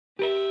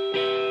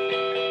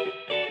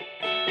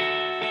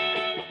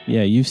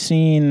Yeah, you've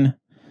seen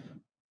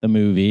the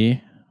movie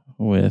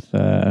with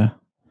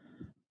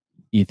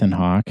Ethan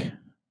Hawke,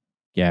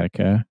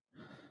 Gattaca.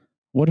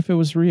 What if it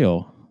was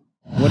real?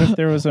 What if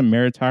there was a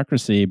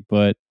meritocracy,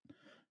 but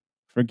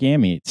for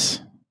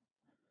gametes?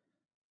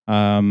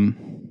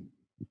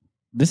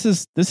 This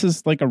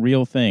is like a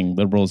real thing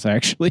liberals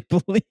actually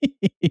believe.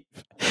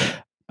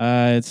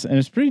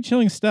 It's pretty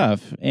chilling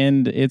stuff,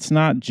 and it's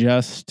not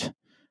just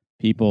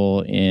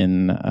people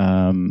in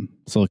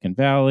Silicon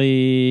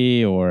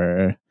Valley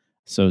or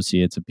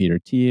associates of Peter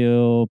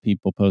Thiel,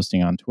 people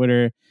posting on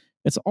Twitter.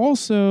 It's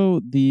also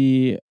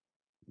the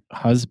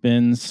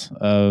husbands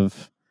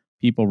of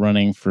people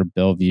running for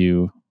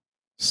Bellevue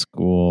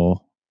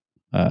School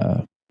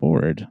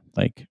board,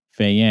 like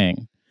Fei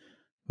Yang,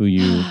 who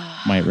you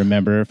might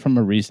remember from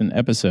a recent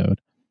episode.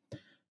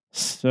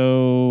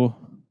 So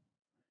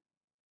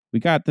we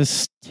got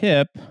this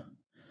tip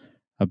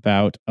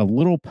about a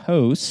little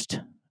post,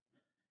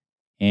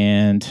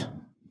 and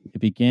it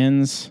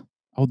begins.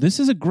 Oh, this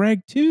is a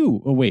Greg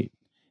too. Oh, wait.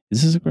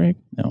 This is a Greg?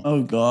 No.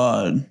 Oh,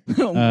 God. Is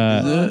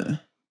it?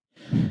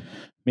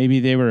 Maybe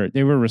they were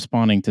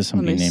responding to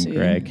somebody named see.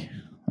 Greg.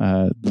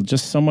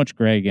 Just so much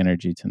Greg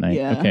energy tonight.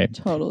 Yeah, okay,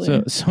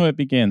 totally. So it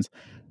begins.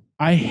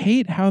 I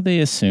hate how they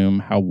assume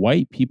how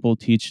white people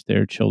teach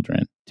their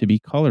children to be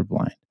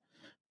colorblind,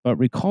 but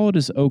recall it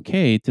is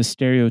okay to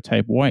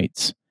stereotype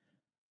whites.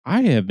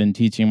 I have been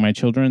teaching my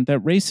children that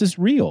race is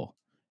real,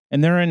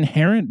 and there are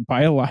inherent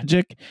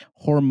biologic,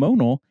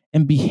 hormonal,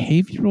 and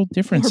behavioral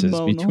differences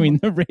between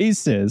the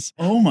races.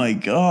 Oh my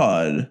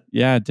God.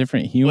 Yeah,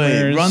 different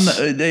humors. Wait, run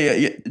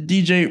the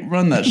DJ,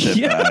 run that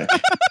shit back.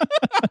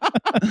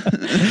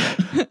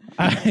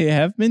 I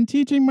have been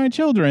teaching my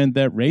children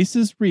that race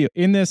is real.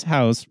 In this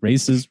house,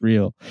 race is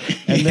real.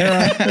 And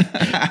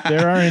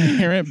there are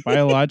inherent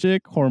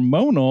biologic,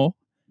 hormonal,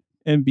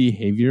 and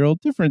behavioral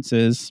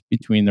differences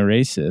between the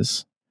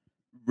races.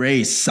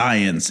 Race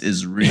science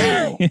is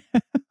real.